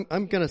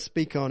I'm going to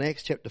speak on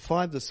Acts chapter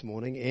 5 this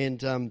morning,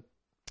 and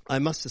I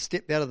must have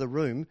stepped out of the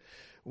room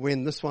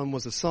when this one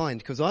was assigned,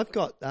 because I've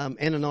got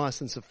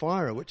Ananias and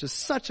Sapphira, which is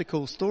such a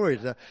cool story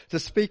to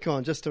speak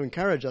on, just to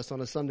encourage us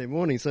on a Sunday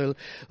morning. So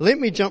let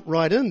me jump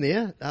right in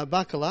there,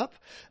 buckle up.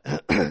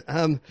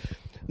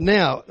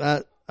 Now,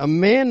 a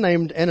man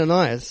named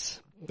Ananias,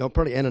 well,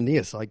 probably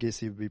Ananias, I guess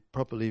he would be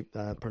properly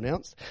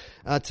pronounced,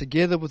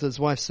 together with his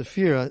wife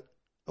Sapphira,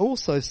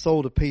 also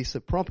sold a piece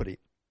of property.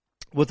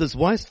 With his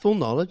wife's full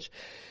knowledge,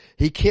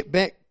 he kept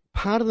back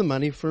part of the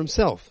money for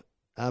himself,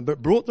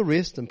 but brought the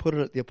rest and put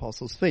it at the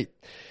apostles' feet.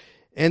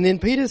 And then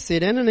Peter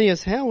said,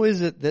 Ananias, how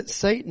is it that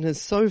Satan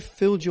has so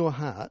filled your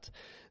heart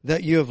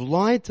that you have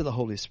lied to the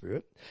Holy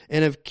Spirit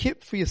and have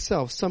kept for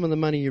yourself some of the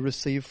money you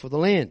received for the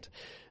land?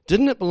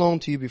 Didn't it belong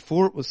to you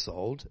before it was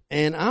sold?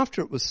 And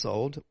after it was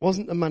sold,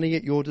 wasn't the money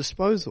at your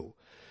disposal?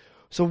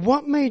 So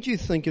what made you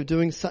think of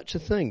doing such a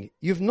thing?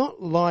 You've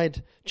not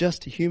lied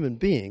just to human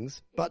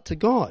beings, but to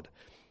God.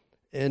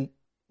 And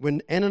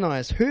when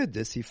Ananias heard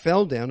this, he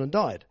fell down and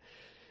died.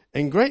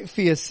 And great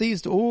fear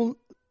seized all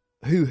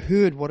who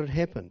heard what had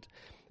happened.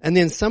 And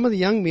then some of the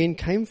young men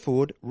came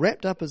forward,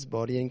 wrapped up his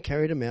body, and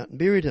carried him out and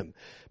buried him.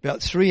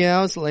 About 3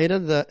 hours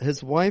later,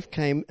 his wife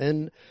came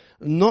in,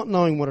 not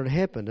knowing what had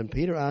happened. And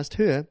Peter asked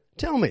her,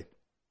 tell me,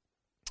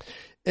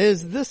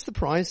 is this the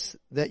price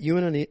that you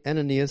and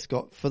Ananias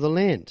got for the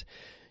land?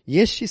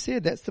 Yes, she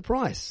said, that's the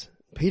price.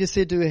 Peter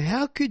said to her,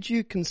 how could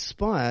you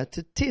conspire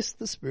to test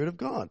the Spirit of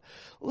God?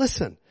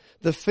 Listen,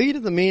 the feet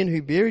of the men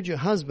who buried your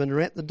husband are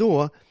at the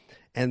door,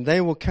 and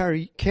they will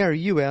carry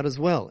you out as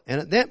well.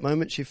 And at that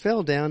moment she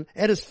fell down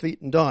at his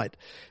feet and died.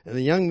 And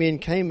the young men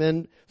came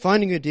in,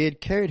 finding her dead,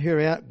 carried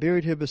her out,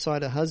 buried her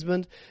beside her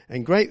husband,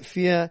 and great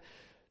fear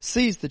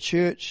seized the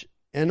church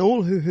and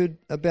all who heard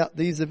about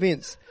these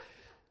events.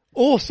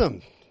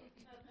 Awesome!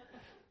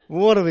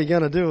 What are we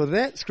going to do with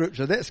that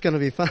scripture? That's going to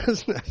be fun,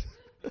 isn't it?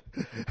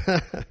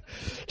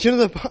 Do you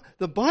know,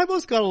 the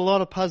Bible's got a lot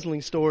of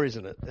puzzling stories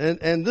in it,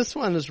 and this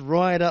one is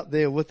right up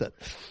there with it.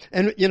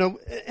 And you know,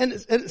 and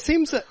it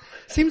seems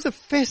a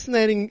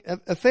fascinating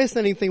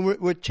thing.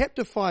 We're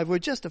chapter 5. We're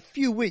just a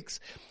few weeks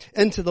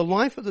into the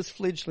life of this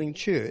fledgling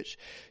church,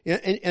 you know,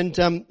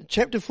 and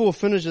chapter 4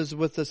 finishes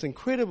with this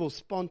incredible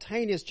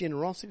spontaneous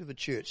generosity of the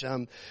church.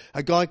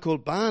 A guy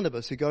called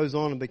Barnabas, who goes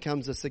on and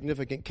becomes a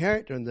significant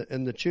character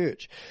in the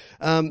church,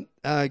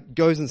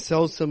 goes and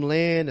sells some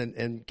land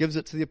and gives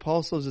it to the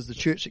apostles as the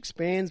church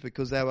expands,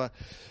 because they were,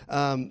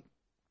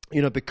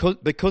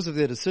 because of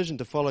their decision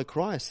to follow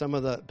Christ,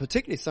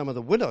 particularly some of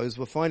the widows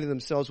were finding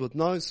themselves with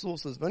no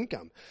sources of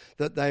income,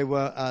 that they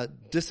were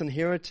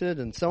disinherited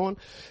and so on.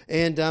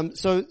 And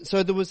so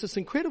there was this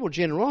incredible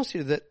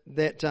generosity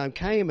that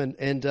came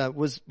and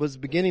was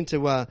beginning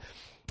to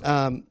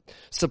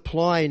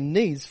supply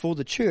needs for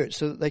the church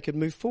so that they could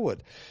move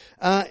forward.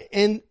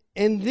 And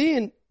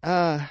then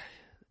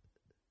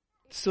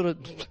sort of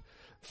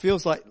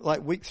feels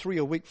like week 3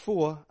 or week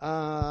 4,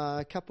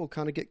 a couple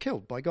kind of get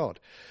killed by God.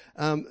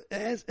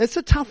 It's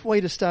a tough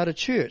way to start a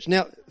church.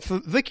 Now, for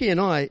Vicky and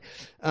I,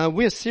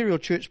 we're serial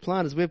church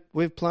planters.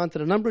 We've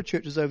planted a number of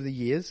churches over the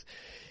years.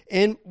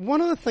 And one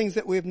of the things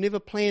that we've never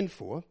planned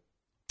for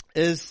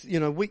is,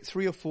 week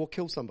 3 or 4,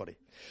 kill somebody.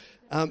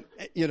 And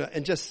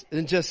just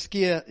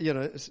scare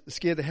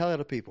the hell out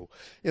of people.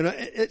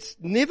 It's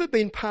never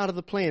been part of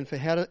the plan for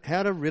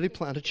how to really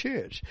plant a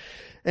church.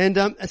 And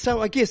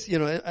so I guess,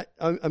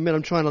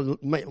 I'm trying to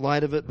make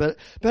light of it, but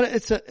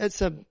it's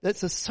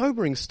a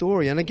sobering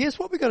story. And I guess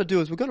what we've got to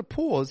do is we've got to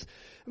pause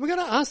and we've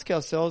got to ask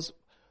ourselves,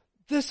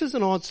 this is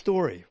an odd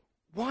story.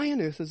 Why on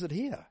earth is it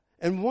here?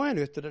 And why on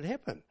earth did it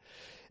happen?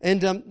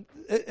 And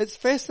it's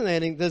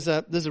fascinating. There's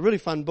a really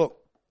fun book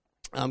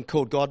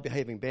called God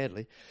Behaving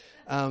Badly.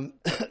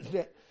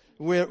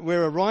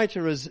 Where a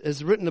writer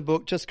has written a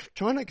book just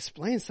trying to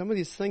explain some of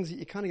these things that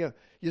you kind of go,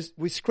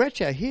 we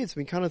scratch our heads,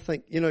 we kind of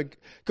think,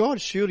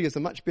 God surely is a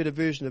much better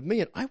version of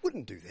me, and I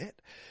wouldn't do that.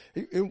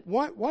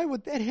 Why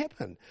would that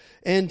happen?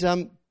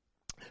 And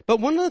but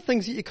one of the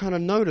things that you kind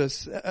of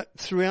notice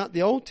throughout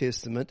the Old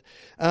Testament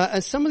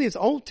are some of these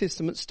Old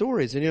Testament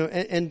stories,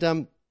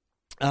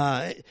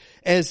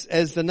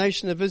 as the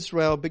nation of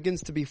Israel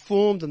begins to be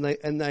formed,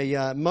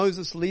 and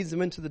Moses leads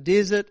them into the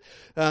desert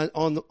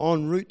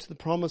en route to the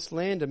Promised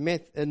Land.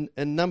 And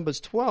in Numbers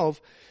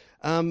 12,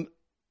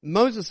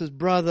 Moses'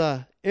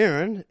 brother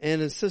Aaron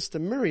and his sister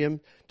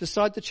Miriam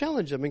decide to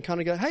challenge him and kind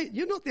of go, "Hey,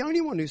 you're not the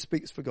only one who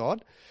speaks for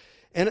God."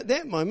 And at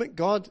that moment,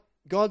 God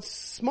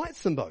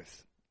smites them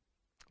both.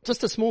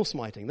 Just a small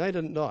smiting; they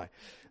didn't die.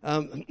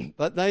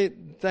 But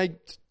they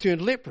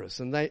turned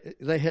leprous, and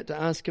they had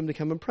to ask him to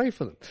come and pray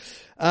for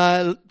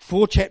them.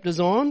 4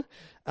 chapters on,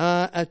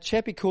 a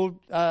chappie called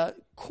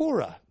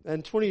Korah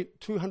and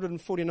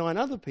 249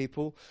 other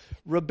people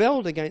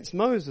rebelled against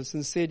Moses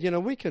and said,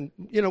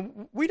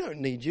 we don't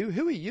need you.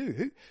 Who are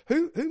you?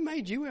 Who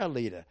made you our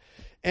leader?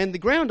 And the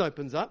ground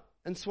opens up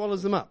and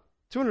swallows them up.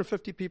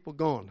 250 people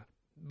gone.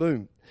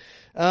 Boom.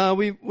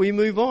 We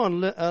move on.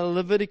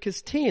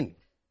 Leviticus 10.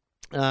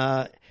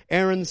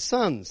 Aaron's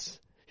sons.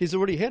 he's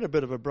already had a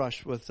bit of a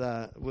brush with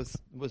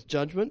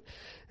judgment.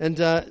 And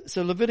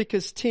so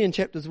Leviticus 10,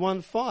 chapters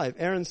 1-5,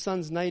 Aaron's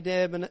sons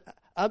Nadab and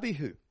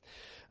Abihu,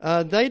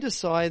 they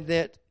decide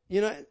that,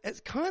 it's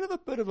kind of a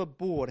bit of a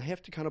bore to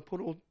have to kind of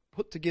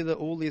put together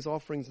all these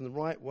offerings in the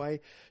right way.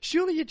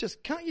 Surely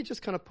can't you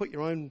just kind of put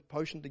your own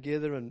potion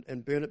together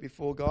and burn it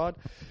before God?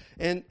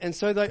 And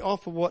so they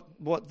offer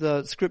what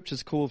the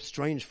scriptures call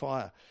strange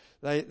fire.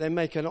 They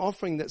make an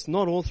offering that's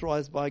not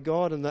authorized by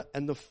God, and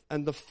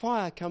the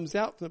fire comes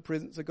out from the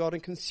presence of God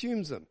and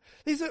consumes them.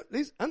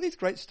 Aren't these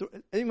great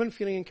stories? Anyone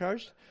feeling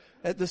encouraged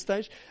at this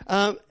stage?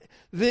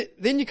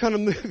 Then you kind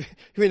of move.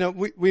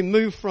 We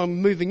move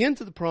from moving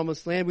into the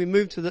promised land. We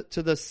move to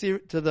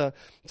the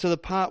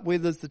part where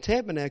there's the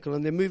tabernacle,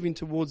 and they're moving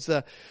towards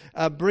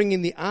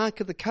bringing the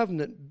Ark of the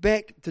Covenant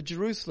back to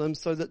Jerusalem,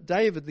 so that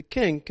David, the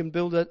king, can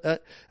build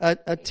a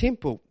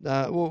temple,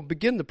 or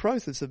begin the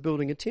process of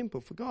building a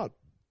temple for God.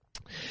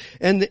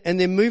 And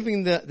they're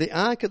moving the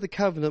Ark of the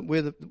Covenant,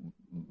 where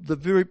the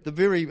very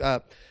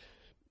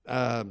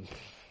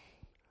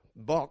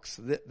box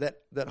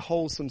that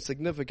holds some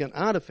significant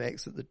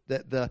artifacts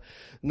that the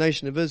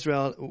nation of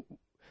Israel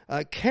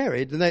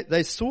carried, and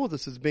they saw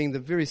this as being the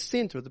very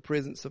center of the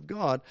presence of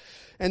God,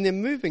 and they're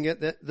moving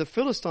it. That the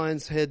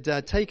Philistines had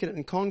taken it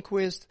in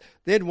conquest,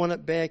 they'd won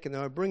it back, and they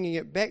were bringing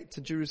it back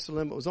to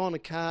Jerusalem. It was on a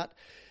cart,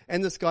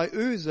 and this guy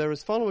Uzzah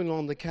is following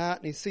along the cart,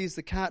 and he sees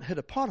the cart hit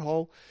a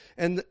pothole,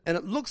 and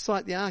it looks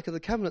like the Ark of the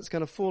Covenant's going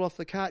to fall off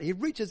the cart. He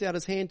reaches out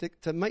his hand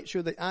to make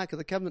sure the Ark of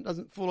the Covenant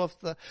doesn't fall off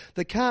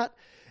the cart.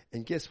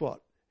 And guess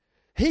what?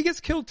 He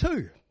gets killed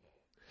too.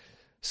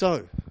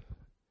 So,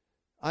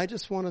 I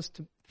just want us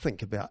to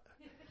think about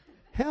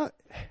how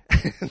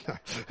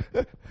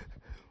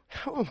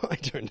am I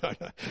doing? No,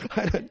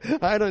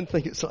 I don't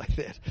think it's like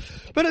that.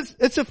 But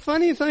it's a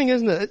funny thing,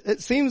 isn't it?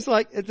 It seems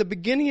like at the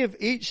beginning of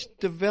each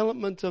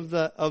development of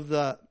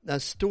the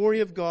story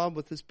of God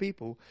with His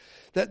people,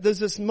 that there's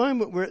this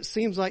moment where it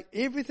seems like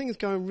everything is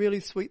going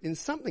really sweet, and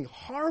something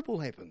horrible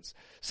happens.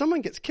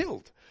 Someone gets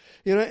killed.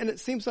 And it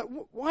seems like,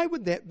 why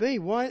would that be?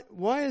 Why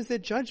is there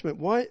judgment?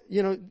 Why,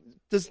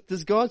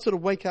 does God sort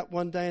of wake up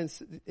one day and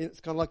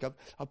it's kind of like,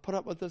 I've put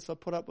up with this, I've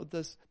put up with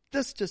this.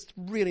 This just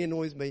really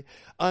annoys me.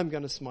 I'm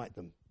going to smite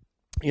them.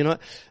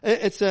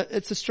 It's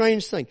a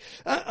strange thing.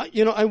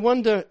 I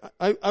wonder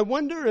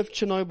if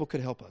Chernobyl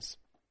could help us.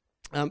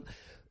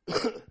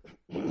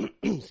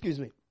 Excuse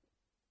me.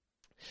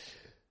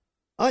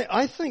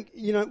 I think,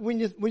 when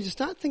you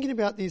start thinking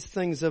about these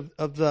things of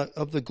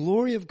the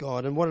glory of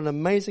God and what an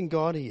amazing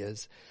God He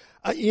is,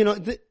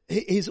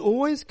 He's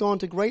always gone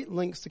to great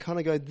lengths to kind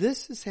of go,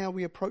 this is how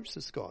we approach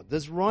this God.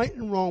 There's right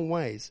and wrong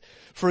ways.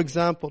 For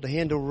example, to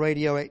handle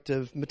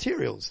radioactive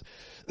materials.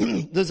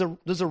 There's a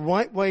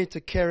right way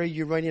to carry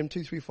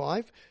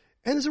uranium-235,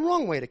 and there's a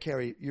wrong way to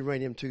carry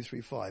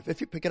uranium-235.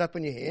 If you pick it up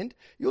in your hand,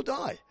 you'll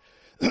die.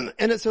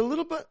 And I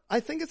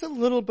think it's a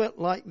little bit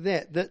like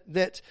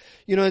that,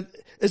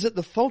 is it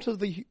the fault of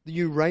the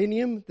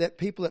uranium that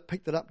people that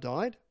picked it up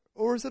died?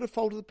 Or is it a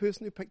fault of the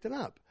person who picked it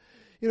up?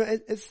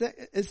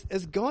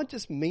 Is God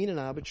just mean and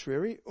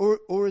arbitrary?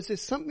 Or is there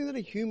something that a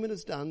human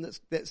has done that's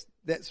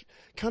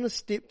kind of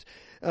has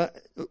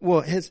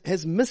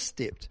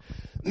misstepped?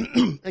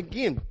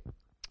 Again,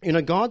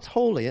 God's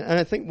holy, and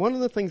I think one of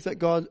the things that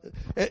God,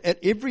 at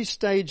every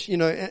stage,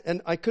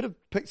 and I could have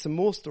picked some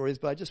more stories,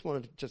 but I just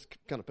wanted to just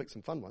kind of pick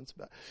some fun ones,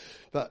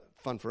 but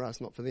fun for us,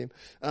 not for them,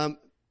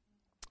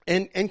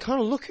 and kind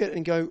of look at it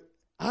and go,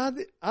 are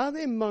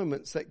there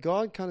moments that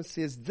God kind of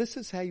says, this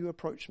is how you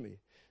approach me,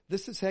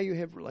 this is how you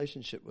have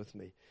relationship with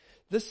me,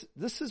 this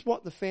is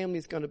what the family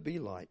is going to be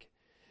like.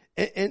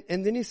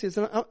 And then He says,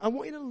 I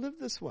want you to live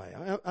this way.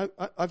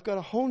 I've got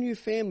a whole new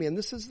family, and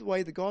this is the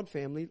way the God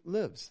family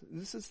lives.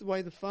 This is the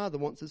way the Father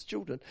wants His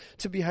children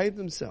to behave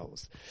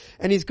themselves.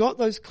 And He's got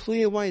those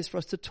clear ways for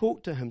us to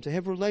talk to Him, to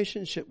have a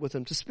relationship with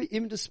Him,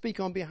 even to speak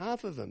on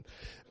behalf of Him.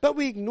 But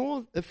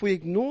if we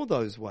ignore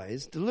those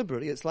ways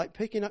deliberately, it's like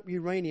picking up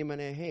uranium in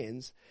our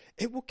hands,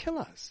 it will kill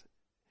us.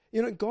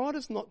 God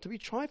is not to be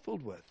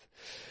trifled with.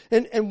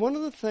 And one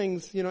of the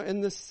things,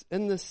 in this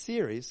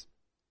series.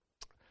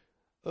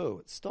 Oh,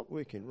 it stopped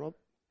working, Rob.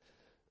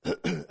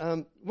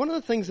 One of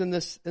the things in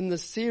this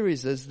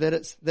series is that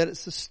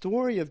it's the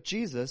story of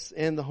Jesus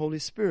and the Holy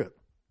Spirit.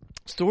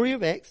 Story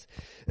of Acts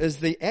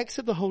is the acts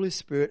of the Holy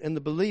Spirit and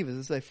the believers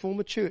as they form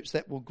a church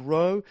that will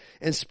grow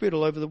and spread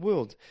all over the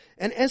world.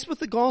 And as with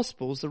the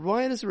Gospels, the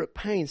writers are at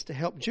pains to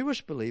help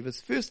Jewish believers,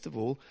 first of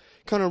all,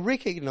 kind of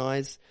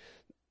recognize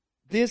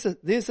there's a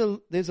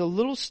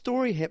little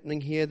story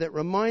happening here that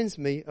reminds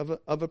me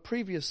of a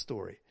previous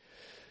story.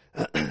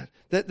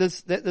 That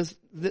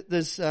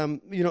there's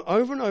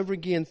over and over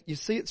again, you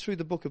see it through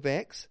the book of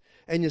Acts,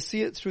 and you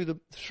see it through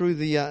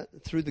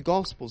the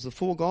Gospels, the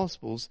four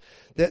Gospels,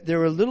 that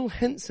there are little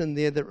hints in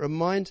there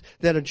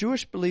that a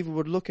Jewish believer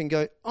would look and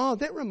go, oh,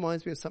 that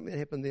reminds me of something that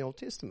happened in the Old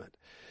Testament.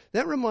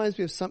 That reminds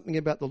me of something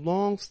about the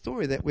long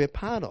story that we're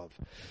part of.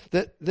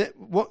 That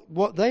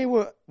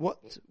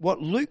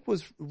what Luke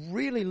was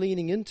really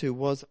leaning into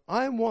was,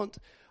 I want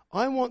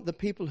the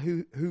people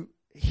who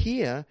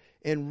hear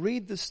and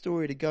read the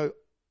story to go,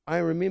 I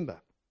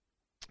remember.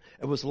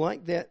 It was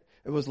like that.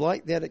 It was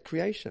like that at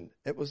creation.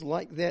 It was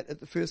like that at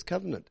the first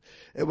covenant.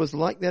 It was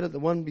like that at the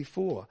one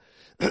before.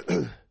 I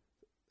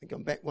think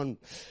I'm back one.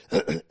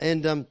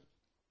 And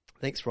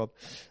thanks, Rob.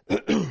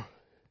 And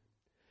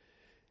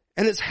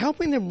it's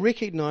helping them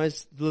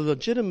recognize the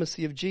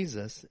legitimacy of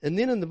Jesus. And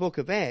then in the book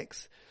of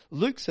Acts,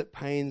 Luke's at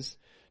pains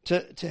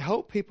to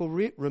help people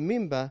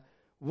remember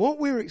what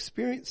we're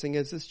experiencing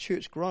as this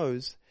church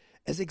grows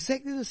is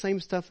exactly the same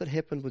stuff that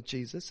happened with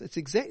Jesus. It's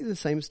exactly the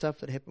same stuff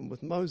that happened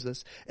with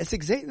Moses. It's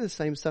exactly the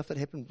same stuff that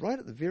happened right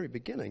at the very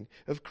beginning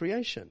of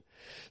creation.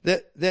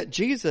 That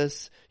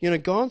Jesus,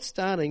 God's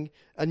starting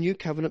a new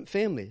covenant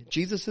family.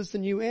 Jesus is the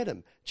new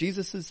Adam.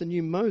 Jesus is the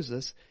new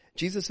Moses.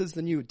 Jesus is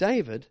the new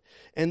David.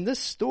 And this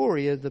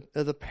story are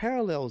the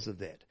parallels of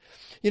that.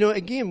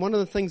 Again, one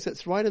of the things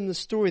that's right in the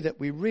story that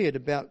we read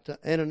about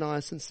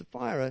Ananias and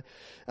Sapphira,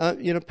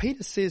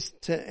 Peter says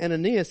to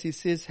Ananias, he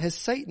says, has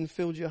Satan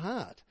filled your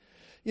heart?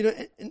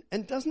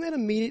 And doesn't that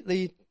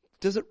immediately,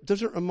 does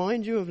it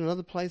remind you of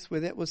another place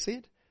where that was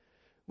said?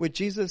 Where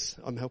Jesus,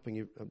 I'm helping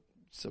you,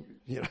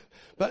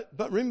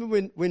 but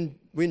remember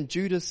when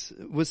Judas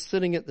was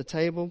sitting at the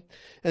table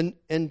and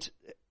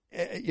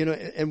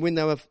when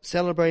they were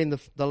celebrating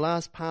the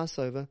last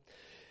Passover,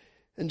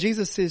 and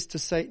Jesus says to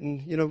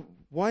Satan,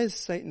 why has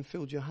Satan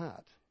filled your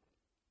heart?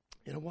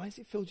 Why has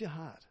he filled your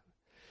heart?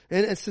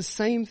 And it's the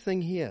same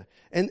thing here.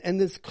 And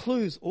there's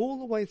clues all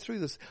the way through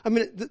this. I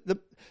mean,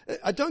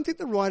 I don't think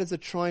the writers are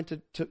trying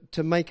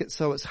to make it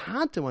so it's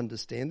hard to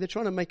understand. They're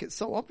trying to make it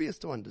so obvious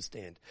to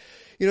understand.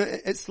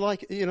 It's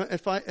like,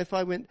 if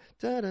I went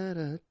da da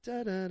da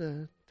da da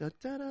da da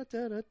da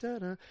da da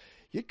da,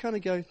 you'd kind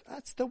of go,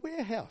 that's the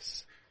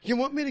warehouse. You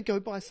want me to go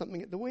buy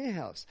something at the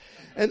warehouse.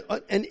 And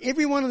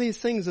every one of these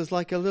things is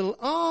like a little,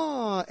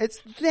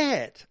 it's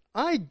that.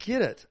 I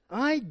get it.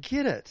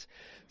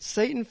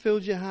 Satan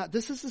filled your heart.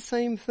 This is the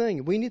same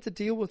thing. We need to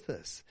deal with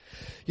this.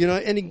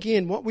 And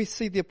again, what we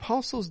see the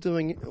apostles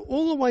doing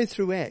all the way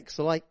through Acts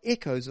are like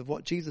echoes of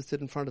what Jesus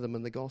did in front of them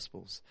in the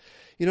Gospels.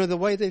 The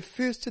way they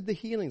first did the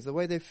healings, the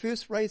way they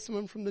first raised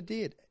someone from the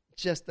dead.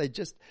 They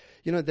just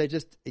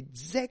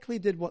exactly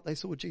did what they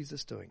saw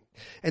Jesus doing.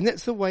 And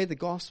that's the way the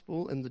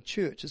gospel and the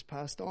church is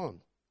passed on.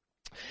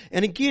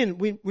 And again,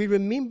 we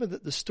remember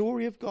that the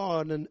story of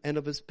God and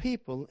of his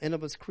people and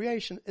of his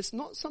creation, it's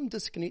not some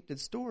disconnected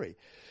story.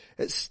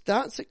 It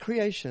starts at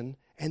creation,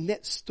 and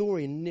that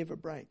story never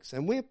breaks.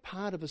 And we're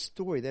part of a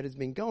story that has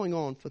been going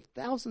on for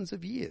thousands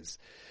of years.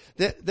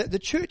 That the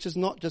church is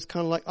not just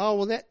kind of like,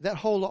 that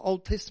whole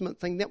Old Testament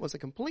thing, that was a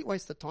complete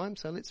waste of time,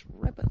 so let's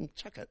wrap it and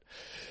chuck it.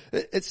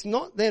 It's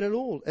not that at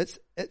all.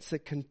 It's a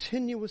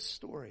continuous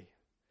story.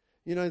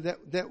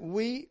 That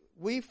we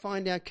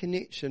find our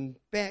connection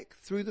back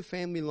through the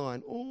family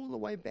line, all the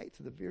way back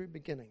to the very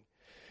beginning.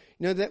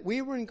 That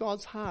we were in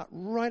God's heart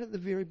right at the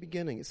very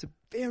beginning. It's a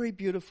very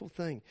beautiful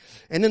thing.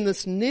 And in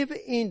this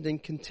never-ending,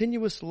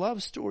 continuous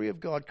love story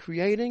of God,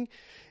 creating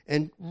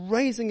and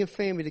raising a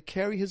family to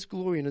carry his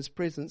glory and his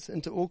presence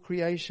into all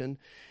creation,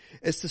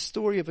 it's the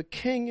story of a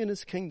king and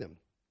his kingdom.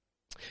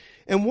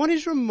 And what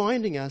he's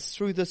reminding us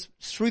through this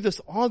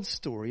odd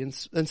story and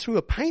through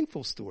a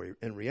painful story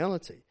in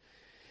reality,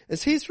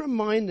 is he's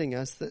reminding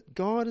us that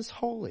God is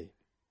holy.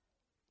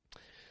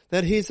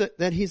 That he's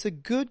a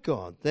good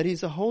God, that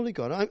he's a holy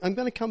God. I'm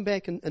going to come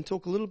back and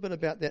talk a little bit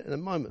about that in a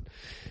moment,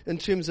 in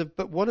terms of.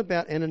 But what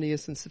about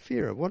Ananias and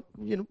Sapphira? Wasn't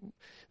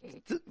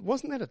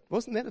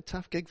that a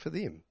tough gig for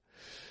them?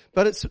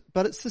 But it's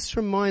this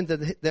reminder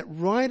that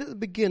right at the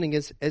beginning,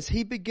 as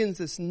he begins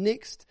this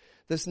next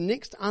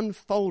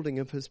unfolding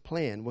of his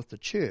plan with the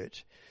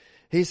church,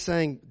 he's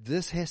saying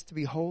this has to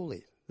be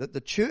holy. That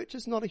the church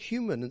is not a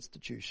human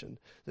institution.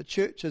 The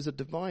church is a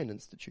divine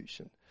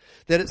institution.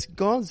 That it's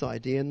God's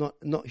idea,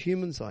 not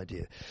human's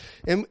idea.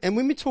 And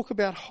when we talk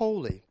about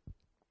holy,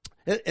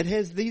 it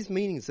has these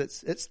meanings.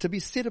 It's to be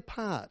set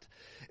apart.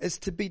 It's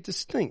to be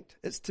distinct.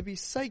 It's to be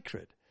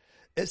sacred.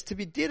 It's to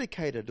be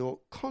dedicated or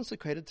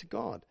consecrated to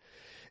God.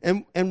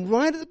 And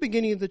right at the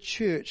beginning of the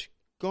church,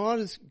 God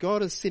is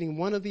setting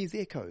one of these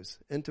echoes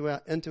into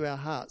our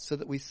hearts, so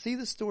that we see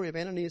the story of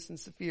Ananias and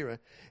Sapphira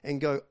and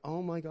go,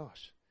 oh my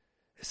gosh.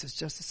 This is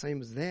just the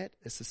same as that.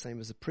 It's the same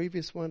as the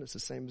previous one. It's the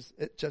same as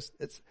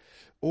it's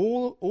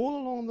all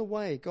along the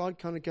way. God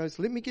kind of goes,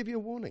 let me give you a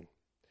warning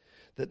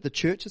that the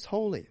church is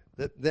holy.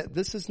 That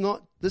this is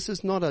not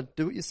a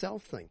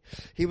do-it-yourself thing.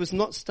 He was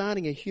not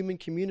starting a human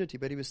community,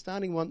 but he was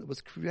starting one that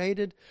was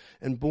created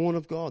and born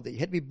of God. That you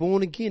had to be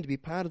born again to be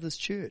part of this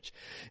church.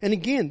 And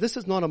again, this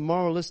is not a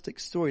moralistic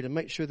story to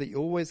make sure that you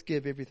always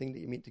give everything that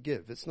you're meant to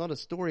give. It's not a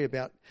story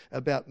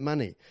about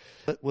money.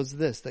 It was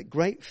this, that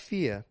great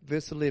fear,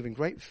 verse 11,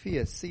 great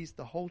fear seized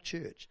the whole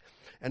church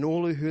and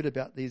all who heard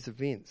about these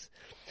events.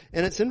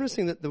 And it's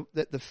interesting that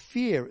the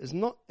fear is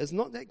not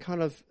that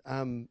kind of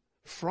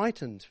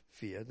frightened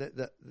fear,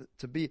 that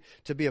to be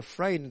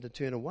afraid and to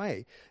turn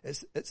away.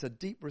 It's a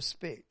deep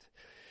respect.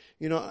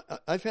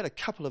 I've had a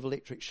couple of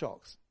electric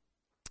shocks,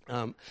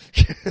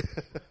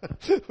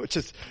 which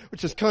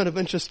is kind of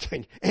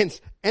interesting, and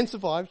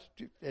survived,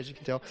 as you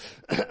can tell.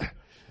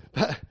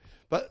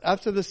 But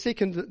after the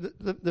second,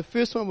 the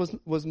first one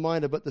was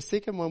minor, but the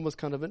second one was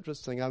kind of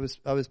interesting. I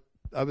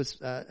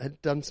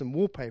had done some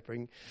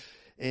wallpapering,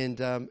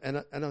 and I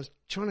was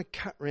trying to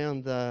cut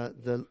around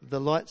the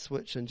light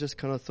switch, and just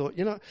kind of thought,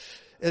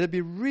 it'd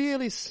be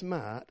really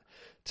smart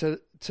to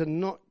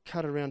not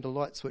cut around a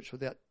light switch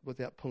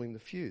without pulling the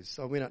fuse.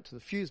 So I went up to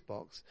the fuse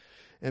box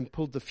and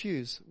pulled the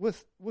fuse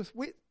with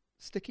wet,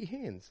 sticky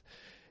hands,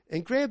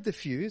 and grabbed the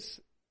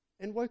fuse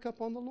and woke up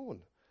on the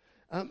lawn.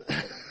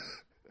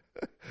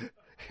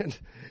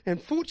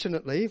 And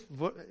fortunately,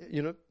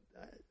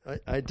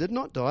 I did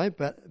not die,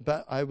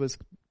 but I was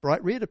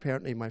bright red.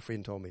 Apparently, my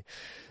friend told me.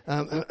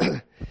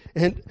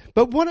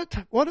 But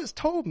what it's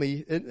told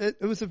me,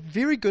 it was a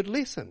very good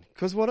lesson,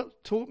 because what it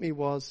taught me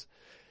was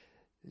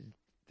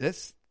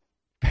this.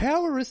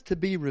 Power is to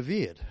be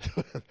revered.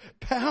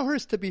 Power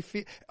is to be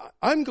feared.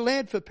 I'm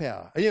glad for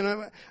power.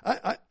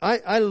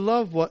 I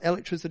love what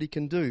electricity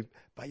can do,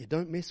 but you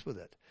don't mess with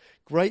it.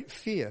 Great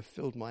fear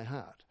filled my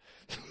heart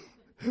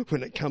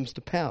when it comes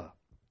to power.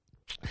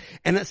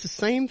 And it's the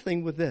same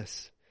thing with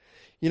this.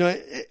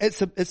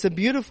 It's a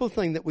beautiful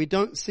thing that we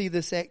don't see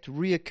this act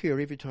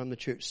reoccur every time the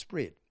church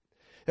spread.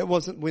 It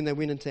wasn't when they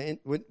went into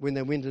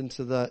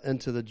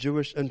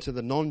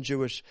the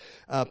non-Jewish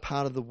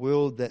part of the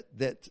world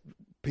that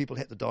people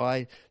had to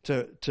die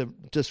to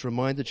just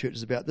remind the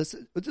churches about this.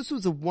 But this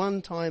was a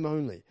one-time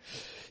only.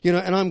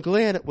 And I'm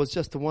glad it was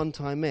just a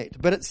one-time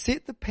act. But it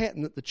set the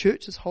pattern that the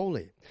church is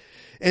holy.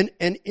 And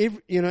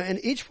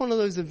each one of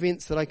those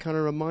events that I kind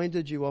of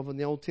reminded you of in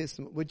the Old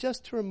Testament were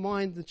just to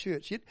remind the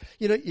church,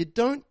 you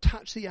don't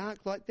touch the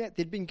ark like that.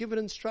 They'd been given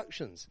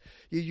instructions.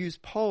 You use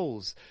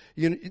poles.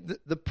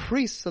 The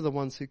priests are the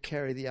ones who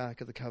carry the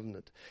Ark of the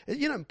Covenant.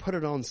 You don't put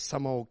it on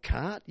some old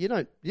cart. You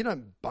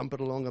don't bump it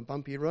along a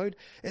bumpy road.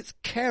 It's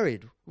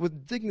carried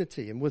with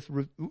dignity and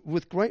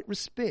with great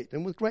respect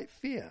and with great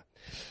fear.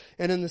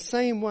 And in the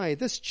same way,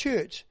 this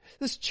church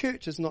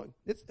is not.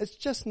 It's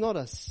just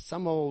not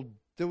some old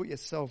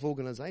do-it-yourself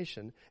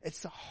organization.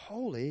 It's the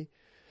holy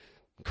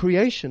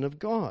creation of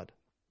God.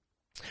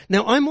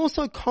 Now, I'm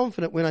also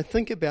confident when I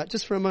think about,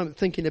 just for a moment,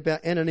 thinking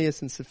about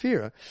Ananias and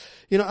Sapphira,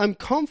 I'm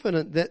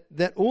confident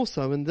that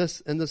also in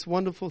this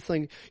wonderful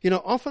thing,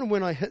 often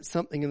when I hit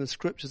something in the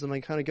scriptures and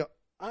I kind of go,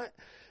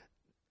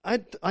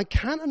 I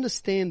can't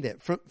understand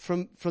that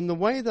from the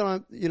way that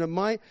I'm,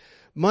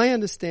 my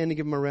understanding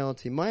of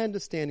morality, my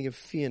understanding of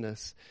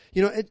fairness,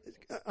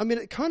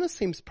 it kind of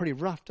seems pretty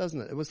rough,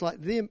 doesn't it? It was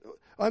like them.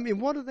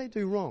 What did they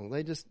do wrong?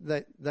 They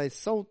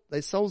sold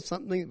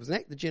something. It was an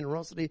act of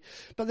generosity,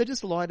 but they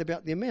just lied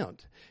about the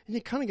amount. And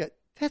you kind of go,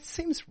 that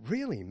seems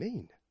really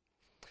mean.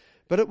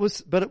 But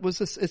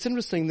it's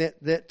interesting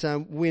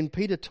that when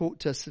Peter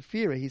talked to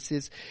Sapphira, he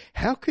says,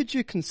 how could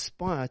you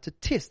conspire to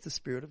test the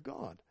Spirit of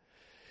God?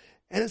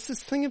 And it's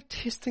this thing of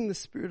testing the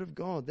Spirit of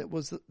God that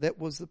was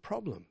the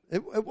problem.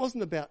 It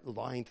wasn't about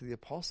lying to the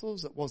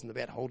apostles. It wasn't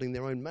about holding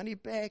their own money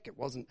back. It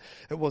wasn't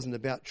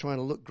about trying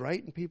to look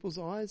great in people's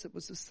eyes. It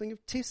was this thing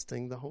of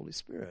testing the Holy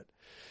Spirit.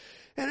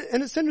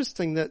 And it's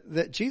interesting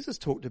that Jesus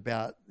talked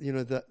about,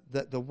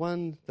 that the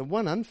one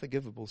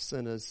unforgivable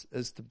sin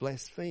is to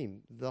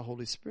blaspheme the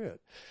Holy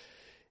Spirit.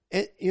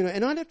 And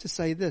and I'd have to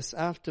say this,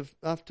 after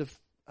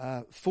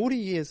 40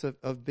 years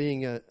of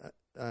being a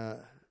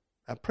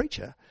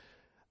preacher,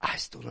 I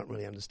still don't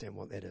really understand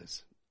what that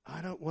is.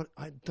 I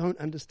don't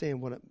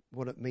understand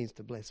what it means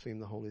to blaspheme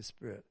the Holy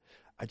Spirit.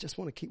 I just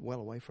want to keep well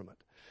away from it.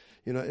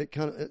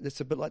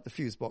 It's a bit like the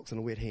fuse box in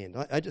a wet hand.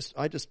 I just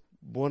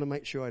want to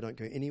make sure I don't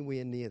go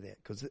anywhere near that,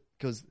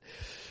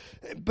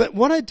 but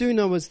what I do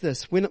know is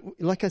this: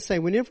 like I say,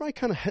 whenever I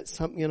kind of hit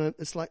something,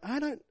 it's like I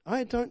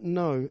don't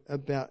know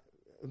about,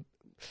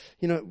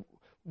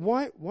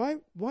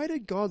 why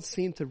did God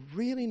seem to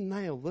really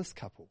nail this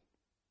couple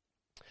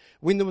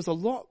when there was a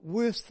lot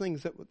worse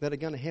things that are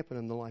going to happen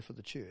in the life of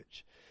the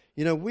church?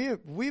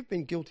 We've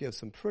been guilty of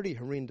some pretty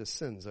horrendous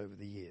sins over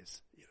the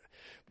years.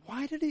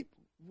 Why did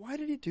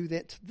he do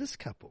that to this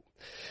couple?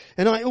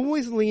 And I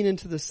always lean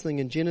into this thing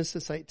in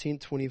Genesis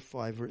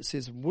 18:25, where it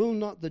says, "Will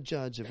not the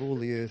judge of all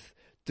the earth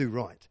do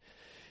right?"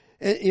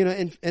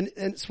 And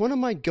it's one of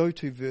my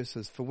go-to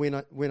verses for when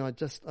I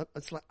just,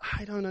 it's like,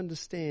 I don't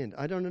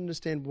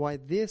understand why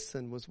their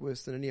sin was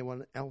worse than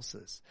anyone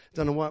else's. I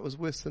don't know why it was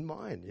worse than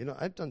mine.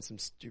 I've done some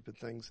stupid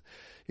things,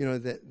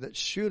 that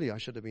surely I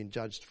should have been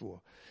judged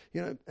for.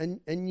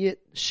 And yet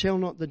shall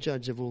not the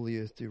judge of all the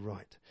earth do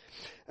right?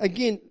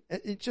 Again,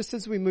 just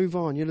as we move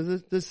on,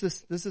 there's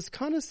this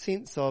kind of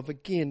sense of,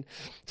 again,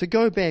 to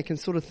go back and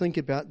sort of think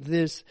about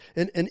this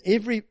in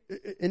every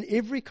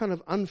kind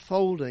of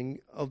unfolding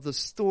of the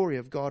story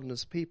of God and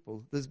His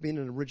people. There's been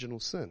an original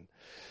sin.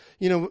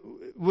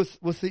 With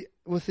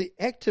the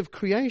act of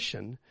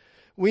creation,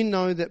 we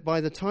know that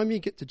by the time you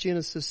get to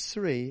Genesis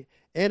 3,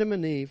 Adam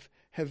and Eve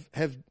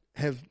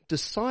have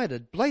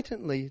decided,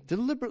 blatantly,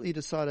 deliberately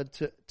decided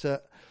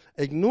to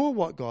ignore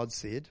what God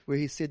said, where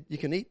he said you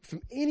can eat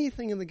from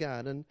anything in the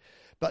garden,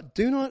 but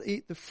do not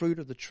eat the fruit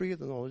of the tree of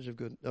the knowledge of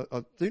good.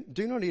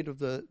 Do not eat of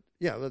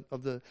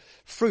the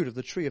fruit of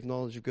the tree of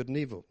knowledge of good and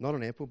evil. Not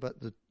an apple, but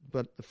the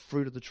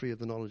fruit of the tree of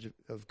the knowledge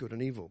of good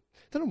and evil.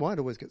 I don't know why it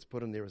always gets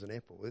put in there as an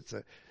apple.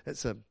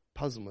 It's a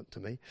puzzlement to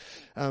me.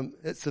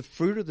 It's the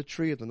fruit of the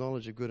tree of the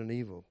knowledge of good and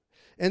evil.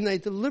 And they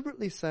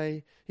deliberately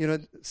say,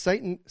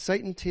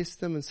 Satan tests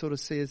them and sort of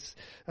says,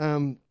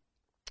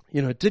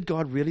 did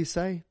God really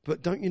say?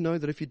 But don't you know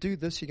that if you do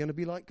this, you're going to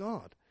be like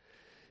God?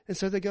 And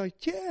so they go,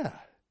 yeah,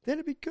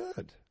 that'd be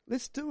good.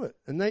 Let's do it.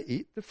 And they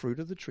eat the fruit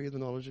of the tree of the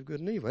knowledge of good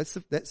and evil.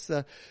 That's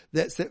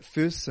that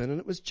first sin, and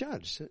it was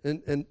judged.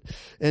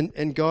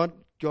 And God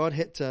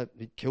had to,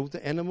 he killed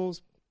the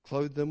animals,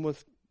 clothed them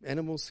with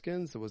animal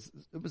skins. It was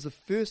the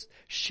first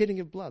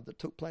shedding of blood that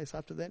took place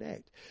after that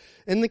act.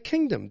 In the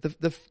kingdom,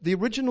 the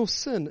original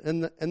sin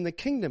in the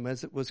kingdom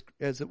as it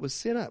was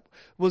set up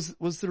was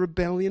the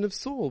rebellion of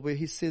Saul, where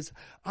he says,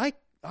 I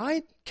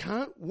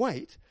can't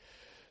wait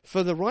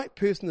for the right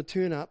person to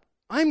turn up.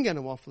 I'm going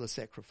to offer the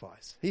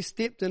sacrifice. He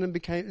stepped in and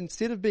became,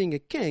 instead of being a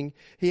king,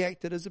 he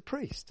acted as a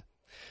priest.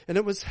 And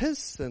it was his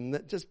sin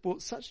that just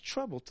brought such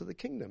trouble to the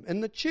kingdom.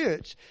 And the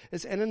church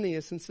is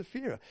Ananias and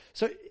Sapphira.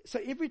 So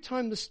every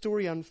time the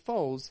story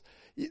unfolds,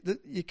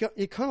 you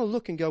kind of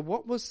look and go,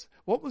 what was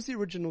the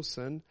original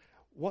sin?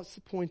 What's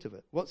the point of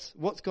it?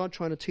 What's God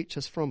trying to teach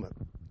us from it?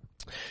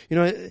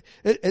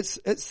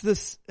 It's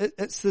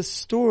this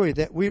story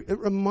that it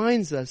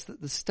reminds us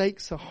that the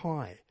stakes are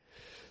high.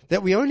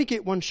 That we only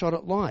get one shot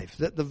at life.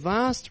 That the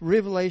vast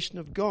revelation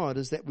of God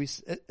is that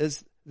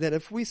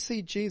if we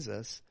see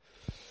Jesus,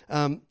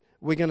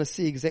 we're going to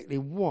see exactly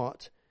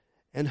what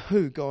and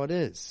who God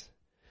is.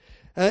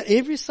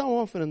 Every so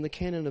often in the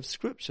canon of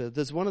Scripture,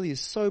 there's one of these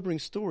sobering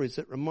stories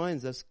that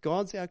reminds us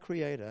God's our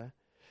Creator.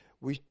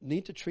 We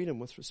need to treat Him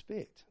with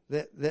respect.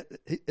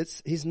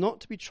 He's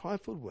not to be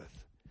trifled with.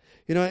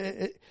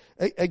 It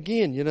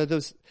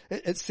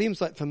seems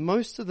like for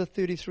most of the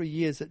 33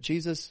 years that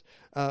Jesus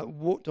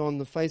walked on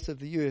the face of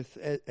the earth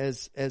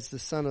as the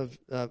son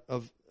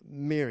of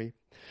Mary,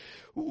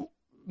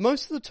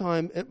 most of the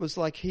time it was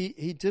like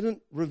he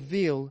didn't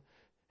reveal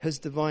his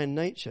divine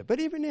nature. But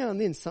every now and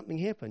then something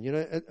happened,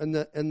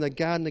 in the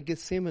Garden of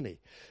Gethsemane,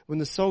 when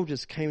the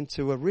soldiers came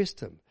to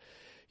arrest him,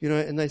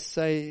 and they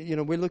say,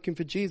 we're looking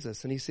for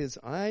Jesus. And he says,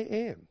 I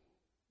am.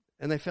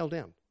 And they fell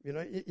down.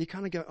 You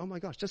kind of go, oh my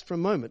gosh, just for a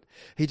moment,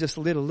 he just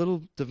let a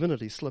little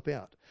divinity slip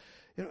out.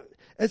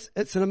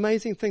 It's an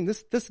amazing thing.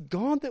 This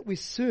God that we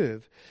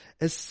serve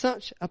is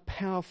such a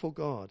powerful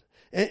God.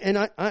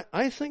 And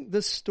I think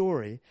this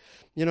story,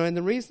 and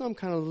the reason I'm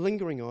kind of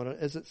lingering on it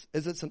is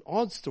it's an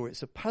odd story.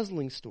 It's a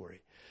puzzling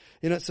story.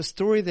 It's a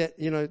story that,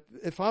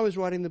 if I was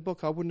writing the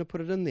book, I wouldn't have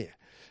put it in there.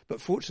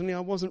 But fortunately,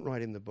 I wasn't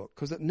writing the book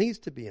because it needs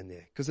to be in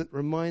there because it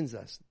reminds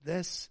us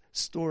this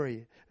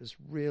story is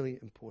really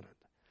important.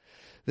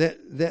 That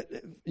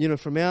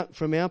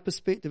from our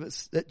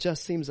perspective, it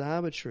just seems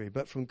arbitrary,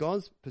 but from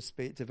God's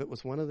perspective, it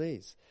was one of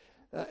these.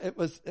 It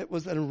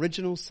was an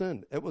original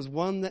sin. It was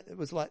one that it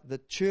was like the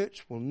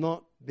church will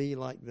not be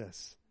like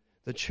this.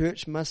 The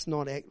church must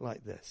not act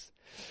like this.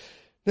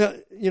 Now,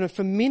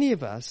 for many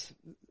of us,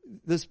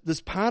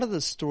 this part of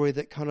the story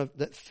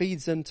that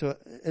feeds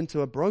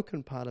into a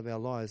broken part of our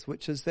lives,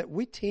 which is that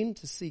we tend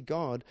to see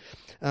God,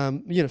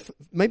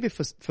 maybe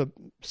for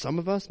some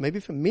of us, maybe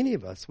for many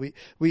of us, we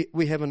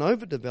have an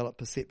overdeveloped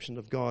perception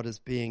of God as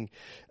being,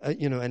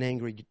 an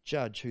angry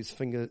judge whose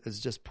finger is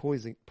just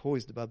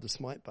poised above the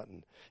smite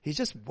button. He's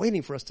just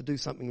waiting for us to do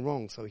something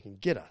wrong so he can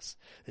get us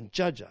and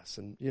judge us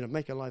and,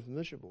 make our life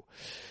miserable.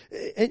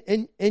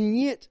 And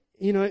yet,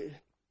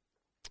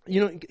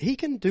 he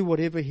can do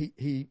whatever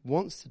he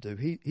wants to do.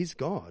 He's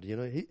God,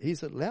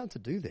 he's allowed to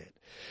do that.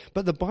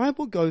 But the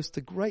Bible goes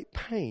to great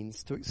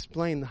pains to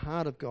explain the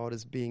heart of God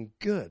as being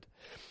good,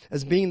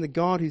 as being the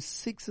God who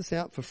seeks us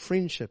out for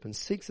friendship and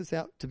seeks us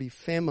out to be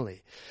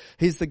family.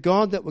 He's the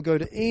God that will go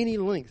to any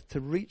length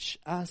to reach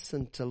us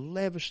and to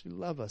lavishly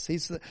love us.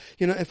 He's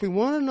if we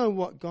want to know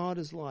what God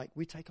is like,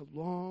 we take a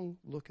long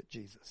look at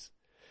Jesus.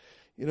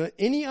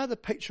 Any other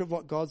picture of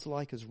what God's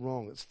like is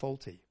wrong. It's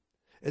faulty.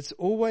 It's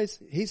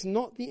always, he's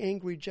not the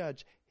angry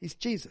judge. He's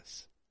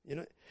Jesus.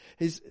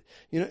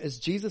 Is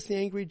Jesus the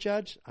angry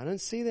judge? I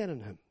don't see that in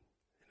him.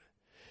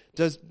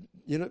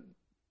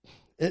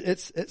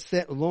 It's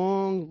that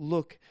long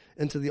look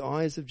into the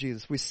eyes of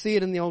Jesus. We see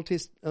it in the Old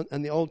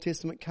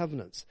Testament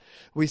covenants.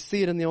 We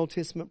see it in the Old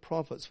Testament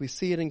prophets. We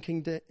see it in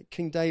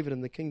King David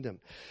in the kingdom.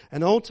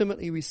 And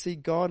ultimately we see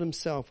God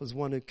himself as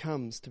one who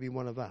comes to be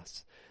one of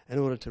us in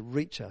order to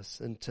reach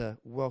us and to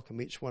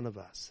welcome each one of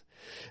us.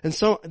 And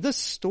so this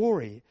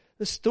story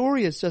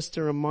is just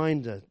a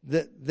reminder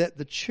that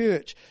the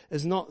church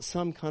is not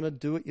some kind of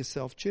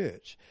do-it-yourself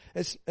church.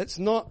 It's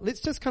not. Let's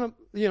just kind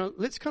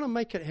of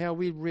make it how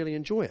we really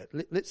enjoy it.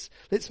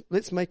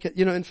 Let's make it.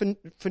 And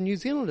for New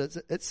Zealand,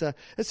 it's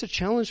a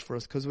challenge for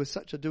us because we're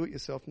such a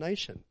do-it-yourself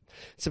nation.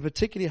 It's a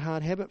particularly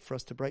hard habit for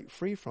us to break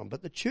free from.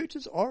 But the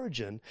church's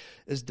origin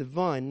is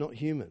divine, not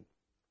human,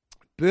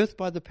 birthed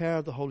by the power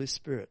of the Holy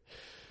Spirit.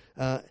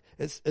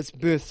 It's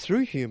birthed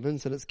through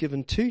humans and it's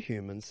given to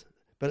humans,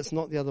 but it's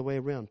not the other way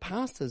around.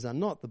 Pastors are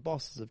not the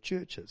bosses of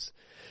churches,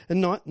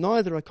 and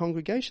neither are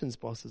congregations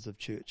bosses of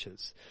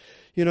churches.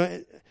 You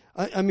know,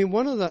 I mean,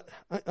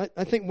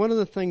 I think one of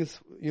the things,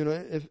 you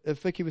know, if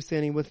Vicky was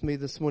standing with me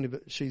this morning,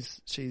 but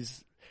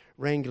she's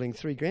wrangling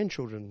 3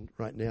 grandchildren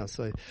right now,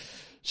 so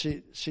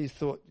she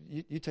thought,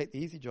 you take the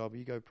easy job,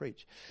 you go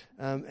preach,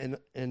 and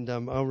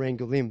I'll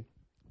wrangle them.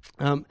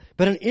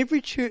 But in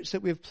every church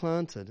that we've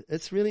planted,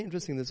 it's really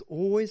interesting. There's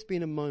always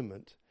been a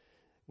moment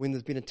when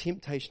there's been a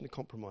temptation to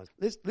compromise.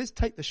 Let's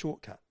take the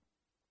shortcut.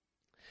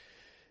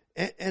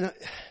 And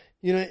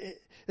you know,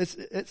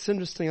 it's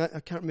interesting. I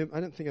can't remember. I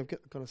don't think I've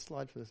got a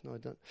slide for this. No, I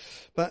don't.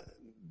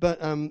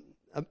 But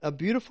a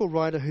beautiful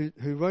writer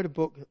who wrote a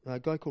book, a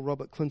guy called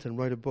Robert Clinton,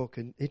 wrote a book,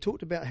 and he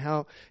talked about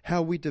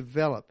how we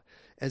develop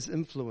as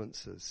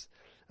influencers.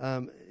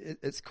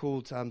 It's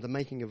called The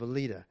Making of a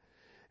Leader.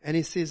 And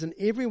he says, in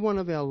every one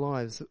of our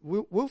lives,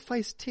 we'll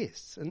face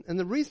tests. And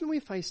the reason we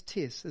face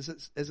tests is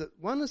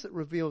it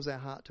reveals our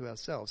heart to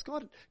ourselves.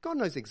 God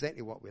knows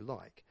exactly what we're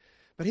like.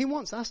 But he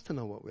wants us to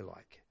know what we're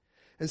like.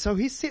 And so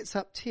he sets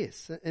up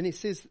tests. And he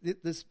says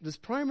there's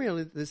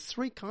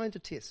 3 kinds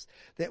of tests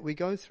that we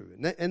go through.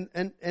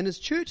 And as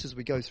churches,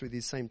 we go through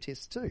these same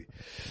tests too.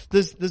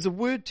 There's a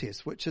word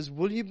test, which is,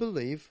 will you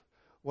believe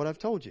what I've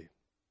told you?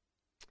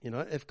 You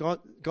know, if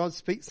God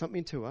speaks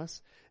something to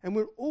us, and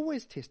we're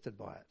always tested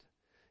by it.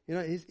 You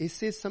know, he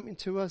says something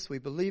to us, we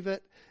believe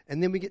it,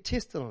 and then we get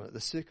tested on it. The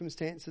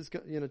circumstances,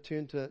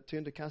 turn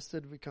to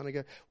custard. We kind of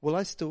go, will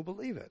I still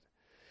believe it?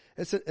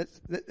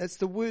 That's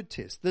the word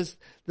test. There's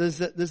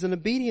an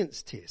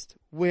obedience test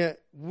where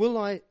will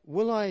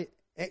I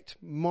act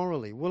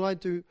morally? Will I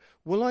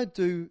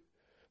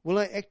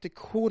act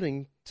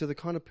according to the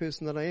kind of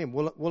person that I am?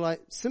 Will I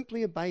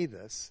simply obey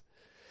this?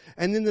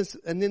 And then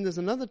there's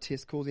another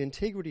test called the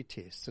integrity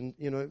test, and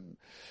you know.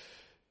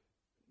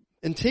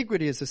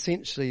 Integrity is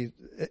essentially,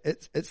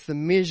 it's the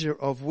measure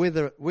of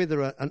whether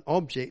an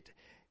object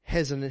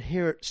has an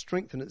inherent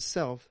strength in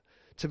itself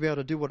to be able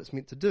to do what it's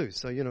meant to do.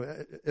 So, you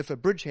know, if a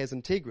bridge has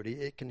integrity,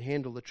 it can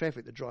handle the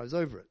traffic that drives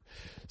over it.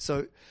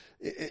 So,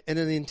 and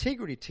in the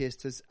integrity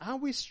test is, are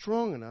we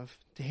strong enough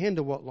to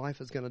handle what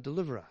life is going to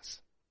deliver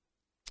us?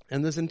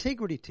 And there's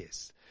integrity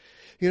tests.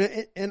 You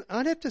know, and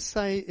I'd have to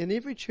say in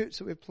every church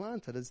that we've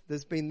planted,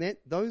 there's been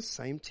those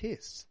same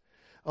tests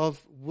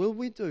of, will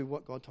we do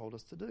what God told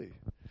us to do?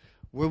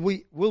 Will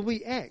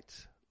we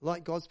act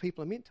like God's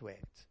people are meant to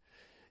act?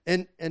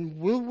 And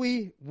will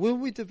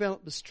we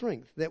develop the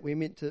strength that we're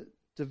meant to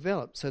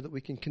develop so that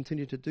we can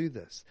continue to do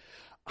this?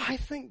 I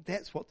think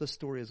that's what the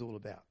story is all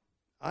about.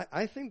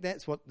 I think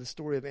that's what the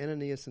story of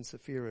Ananias and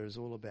Sapphira is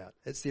all about.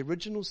 It's the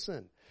original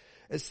sin.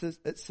 It's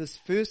this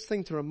first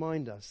thing to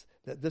remind us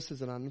that this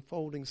is an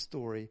unfolding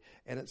story,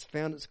 and it's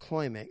found its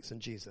climax in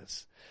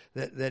Jesus.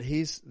 That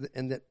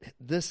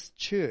this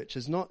church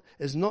is not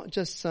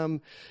just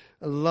some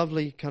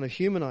lovely kind of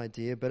human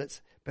idea, but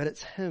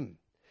it's Him.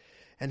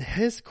 And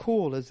His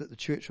call is that the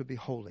church would be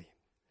holy,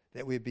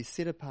 that we'd be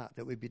set apart,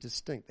 that we'd be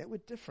distinct, that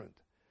we're different,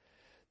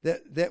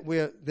 that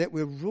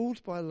we're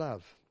ruled by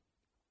love,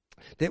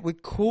 that we're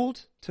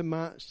called to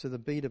march to the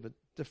beat of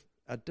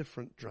a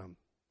different drum,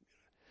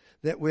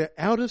 that we're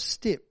out of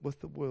step with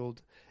the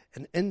world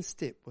and in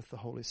step with the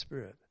Holy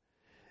Spirit.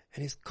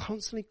 And He's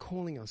constantly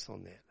calling us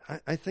on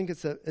that. I think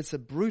it's a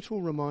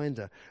brutal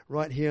reminder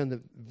right here in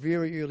the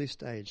very early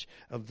stage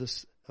of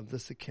this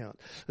account.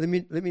 Let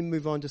me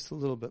move on just a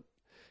little bit,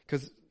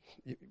 because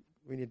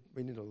we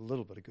need a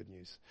little bit of good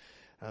news,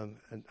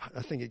 and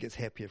I think it gets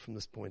happier from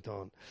this point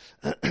on.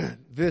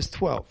 Verse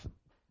 12.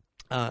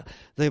 The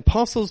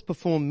apostles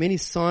performed many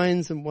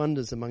signs and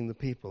wonders among the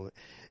people,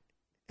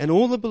 and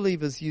all the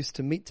believers used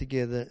to meet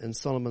together in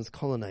Solomon's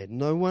colonnade.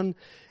 No one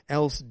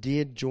else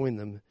dared join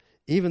them,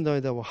 even though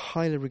they were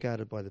highly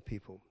regarded by the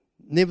people.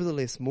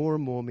 Nevertheless, more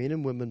and more men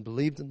and women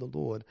believed in the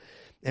Lord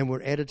and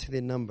were added to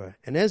their number.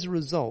 And as a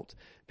result,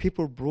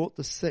 people brought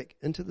the sick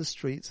into the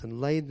streets and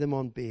laid them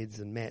on beds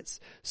and mats,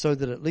 so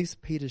that at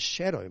least Peter's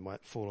shadow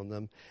might fall on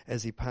them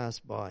as he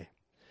passed by.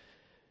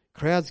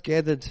 Crowds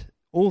gathered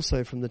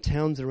also from the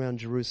towns around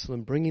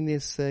Jerusalem, bringing their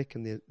sick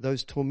and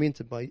those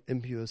tormented by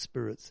impure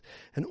spirits,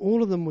 and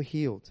all of them were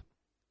healed.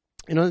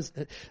 You know,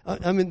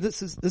 I mean,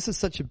 this is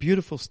such a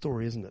beautiful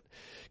story, isn't it?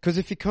 Because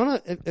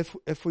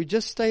if we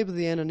just stay with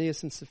the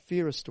Ananias and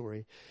Sapphira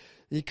story,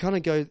 you kind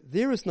of go,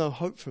 there is no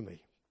hope for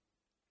me.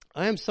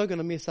 I am so going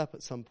to mess up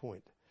at some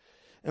point.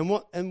 And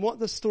what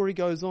the story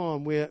goes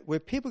on, where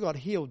people got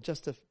healed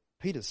just if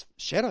Peter's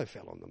shadow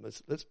fell on them,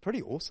 it's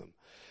pretty awesome.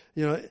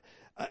 You know,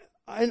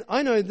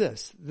 I know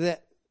this,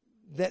 that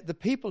the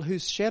people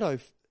whose shadow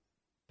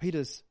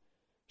Peter's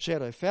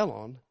shadow fell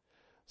on,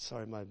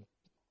 sorry, my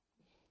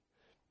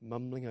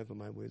mumbling over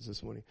my words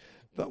this morning.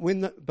 But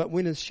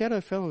when his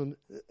shadow fell on them,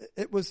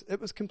 it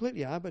was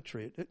completely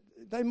arbitrary.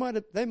 They might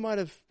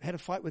have had a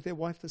fight with their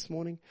wife this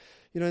morning.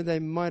 You know, they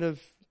might have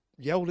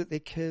yelled at their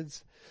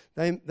kids.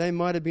 They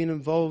might have been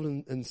involved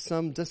in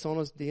some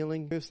dishonest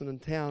dealing person in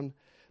town.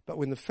 But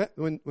when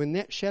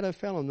that shadow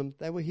fell on them,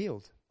 they were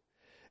healed.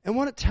 And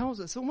what it tells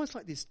us, it's almost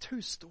like these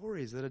two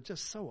stories that are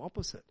just so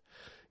opposite.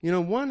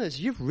 One is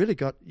you've really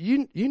got,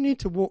 you need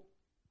to walk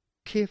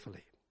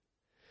carefully.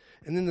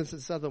 And then there's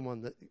this other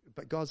one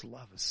but God's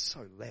love is so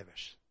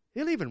lavish.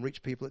 He'll even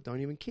reach people that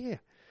don't even care.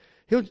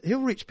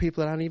 He'll reach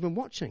people that aren't even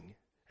watching.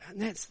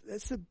 And that's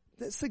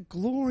the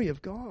glory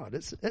of God.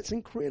 It's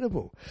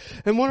incredible.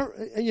 And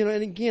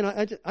and again,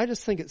 I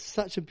just think it's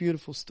such a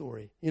beautiful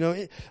story.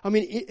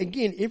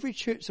 Again, every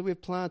church that we've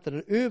planted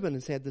in Urban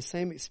has had the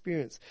same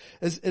experience.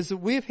 Is that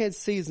we've had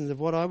seasons of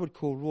what I would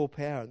call raw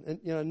power.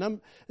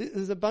 And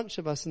there's a bunch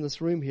of us in this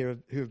room here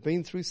who have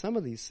been through some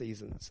of these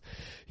seasons.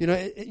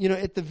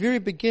 At the very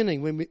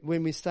beginning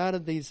when we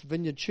started these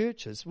vineyard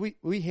churches,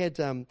 we had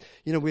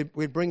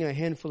we'd bring a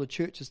handful of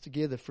churches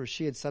together for a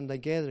shared Sunday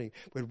gathering.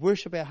 We'd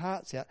worship our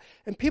hearts out,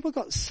 and people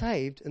got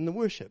saved in the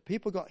worship.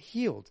 People got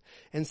healed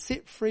and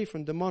set free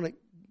from demonic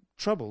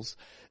troubles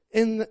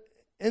in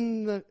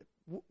the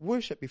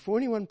worship. Before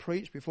anyone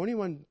preached, before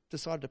anyone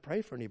decided to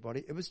pray for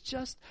anybody, it was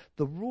just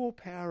the raw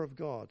power of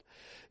God.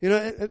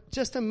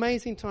 Just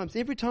amazing times.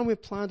 Every time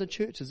we've planted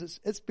churches,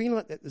 it's been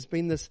like that. There's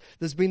been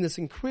this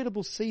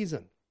incredible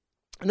season.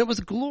 And it was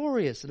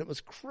glorious and it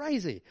was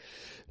crazy.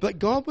 But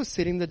God was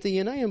setting the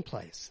DNA in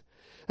place.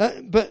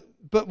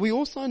 But we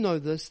also know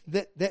this,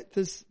 that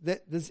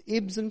there's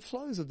ebbs and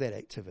flows of that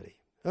activity.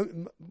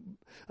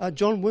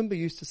 John Wimber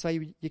used to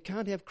say you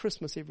can't have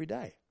Christmas every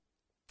day,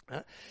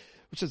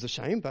 which is a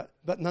shame, but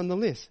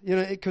nonetheless,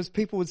 because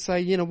people would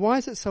say, why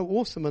is it so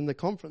awesome in the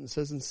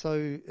conferences and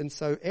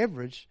so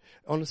average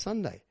on a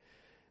Sunday?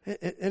 And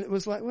it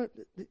was like, well,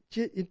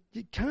 you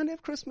can't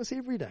have Christmas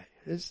every day.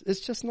 It's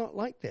just not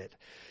like that.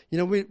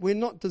 We're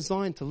not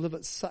designed to live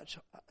at such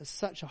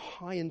a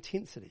high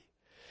intensity.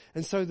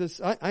 And so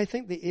I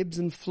think the ebbs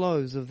and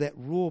flows of that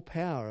raw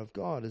power of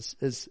God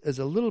is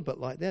a little bit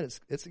like that.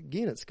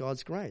 It's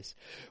God's grace.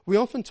 We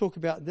often talk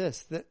about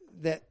this, that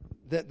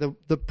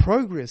the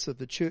progress of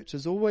the church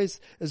is always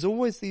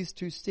these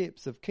two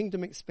steps of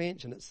kingdom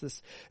expansion. It's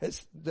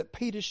that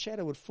Peter's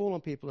shadow would fall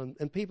on people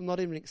and people not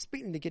even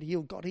expecting to get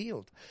healed got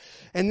healed.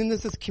 And then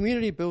there's this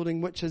community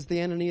building, which is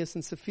the Ananias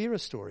and Sapphira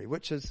story,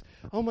 which is,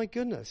 oh my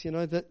goodness,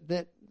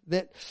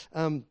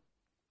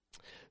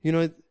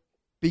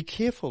 be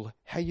careful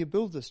how you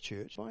build this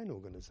church. Fine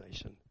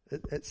organization.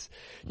 It's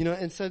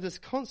and so there's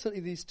constantly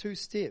these two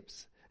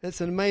steps.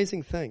 It's an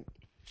amazing thing.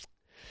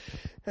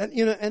 And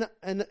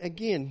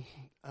again,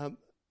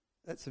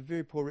 that's a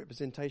very poor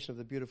representation of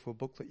the beautiful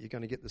booklet you're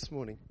going to get this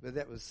morning. But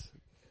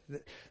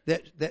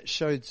that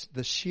showed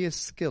the sheer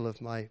skill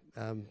of my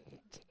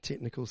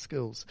technical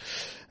skills.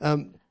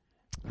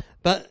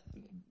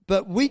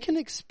 But we can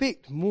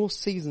expect more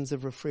seasons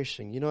of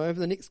refreshing. Over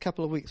the next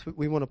couple of weeks,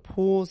 we want to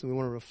pause and we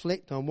want to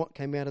reflect on what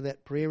came out of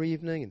that prayer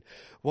evening and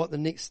what the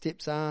next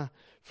steps are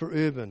for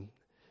Urban.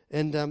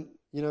 And,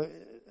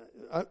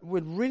 I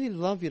would really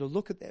love you to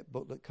look at that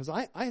booklet, because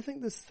I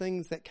think there's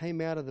things that came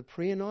out of the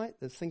prayer night,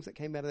 there's things that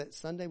came out of that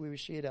Sunday where we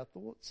shared our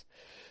thoughts.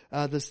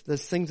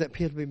 There's things that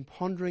people have been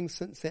pondering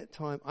since that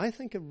time. I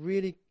think are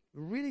really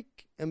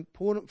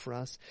important for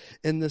us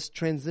in this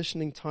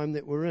transitioning time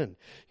that we're in.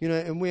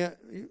 And we're,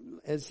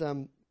 as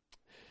Emma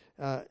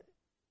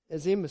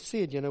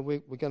said,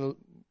 we're going to,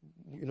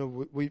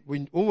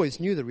 we always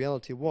knew the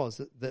reality was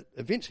that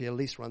eventually a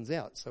lease runs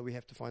out, so we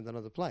have to find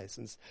another place.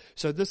 And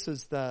so this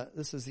is the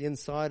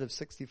inside of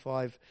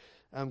 65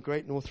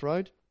 Great North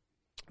Road.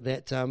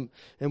 That and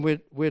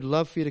we'd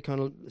love for you to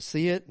kind of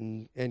see it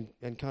and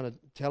kind of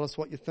tell us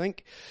what you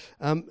think.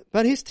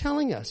 But he's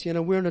telling us,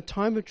 we're in a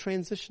time of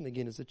transition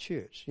again as a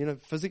church.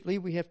 Physically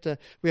we have to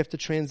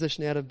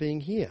transition out of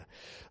being here.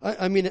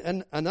 I mean,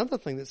 and another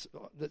thing that's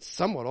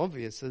somewhat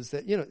obvious is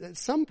that at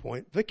some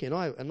point Vicky and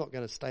I are not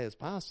going to stay as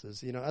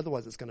pastors.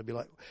 Otherwise it's going to be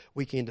like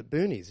Weekend at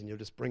Bernie's, and you'll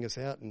just bring us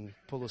out and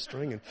pull a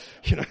string,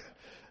 and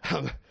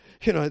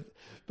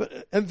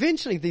But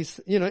eventually these,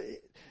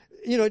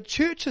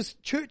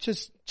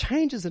 churches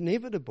change is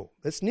inevitable.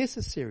 It's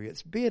necessary.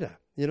 It's better.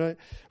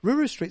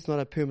 Ruru Street's not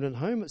a permanent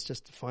home. It's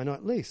just a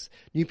finite lease.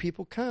 New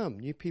people come.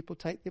 New people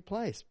take their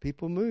place.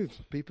 People move.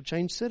 People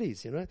change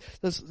cities.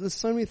 There's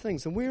so many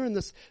things, and we're in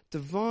this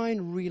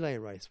divine relay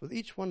race. With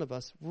each one of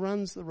us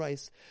runs the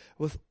race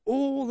with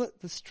all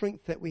the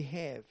strength that we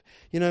have.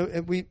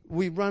 And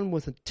we run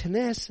with a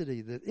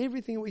tenacity, that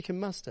everything that we can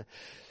muster,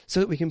 so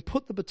that we can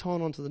put the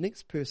baton onto the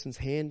next person's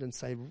hand and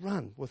say,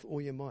 "Run with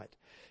all your might."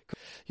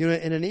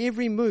 And in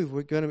every move,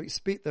 we're going to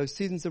expect those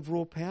seasons of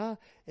raw power.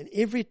 And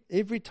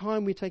every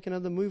time we take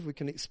another move, we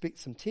can expect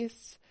some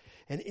tests.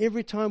 And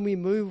every time we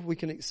move, we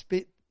can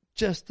expect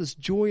just this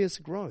joyous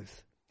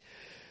growth.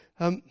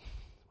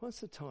 What's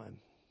the time?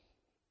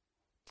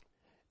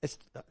 It's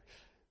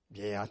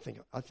I think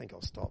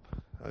I'll stop.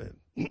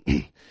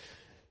 The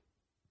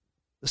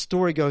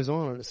story goes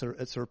on, and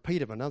it's a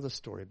repeat of another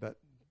story, but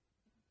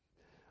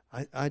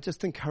I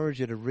just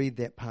encourage you to read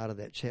that part of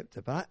that chapter.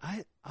 But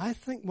I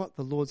think what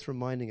the Lord's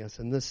reminding us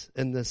in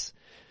this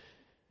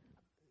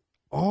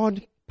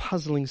odd,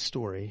 puzzling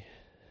story,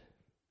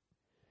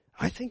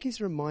 I think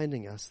He's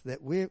reminding us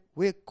that we're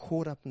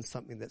caught up in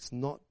something that's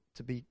not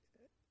to be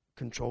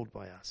controlled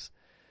by us.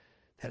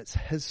 that it's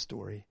his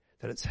story,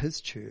 that it's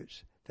his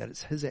church, that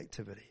it's his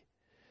activity,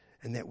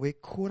 and that we're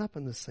caught up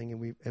in this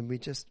thing, and we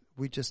just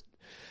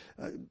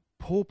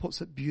Paul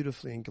puts it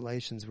beautifully in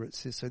Galatians where it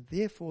says, so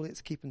therefore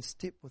let's keep in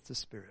step with the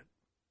Spirit.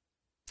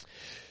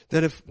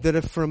 That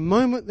if for a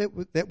moment that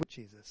was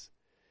Jesus,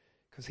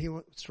 because he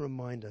wants to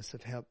remind us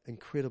of how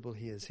incredible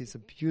he is. He's a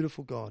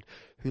beautiful God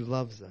who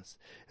loves us.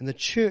 And the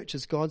church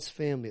is God's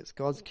family. It's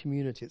God's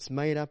community. It's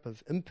made up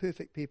of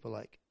imperfect people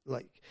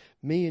like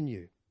me and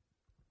you.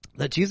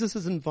 That Jesus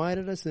has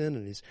invited us in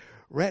and he's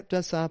wrapped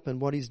us up in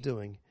what he's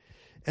doing.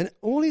 And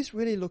all he's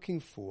really looking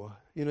for,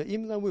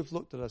 even though we've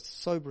looked at a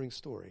sobering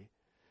story,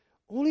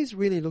 all he's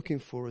really looking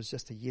for is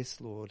just a yes,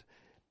 Lord,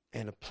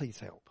 and a please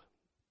help.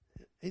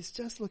 He's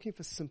just looking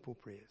for simple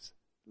prayers.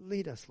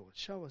 Lead us, Lord.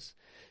 Show us.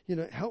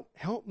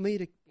 Help me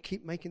to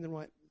keep making the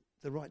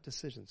right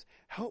decisions.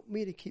 Help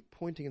me to keep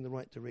pointing in the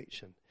right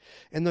direction.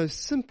 And those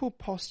simple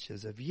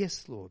postures of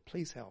yes, Lord,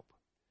 please help,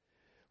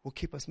 will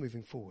keep us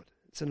moving forward.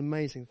 It's an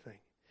amazing thing.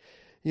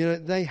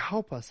 They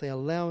help us. They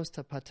allow us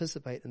to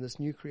participate in this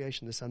new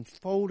creation, this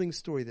unfolding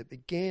story that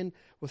began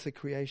with the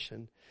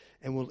creation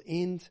and will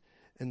end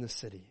in the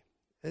city.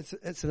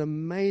 It's an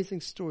amazing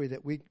story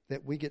that we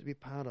get to be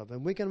part of.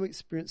 And we're going to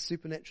experience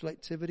supernatural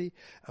activity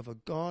of a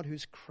God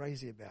who's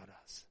crazy about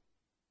us.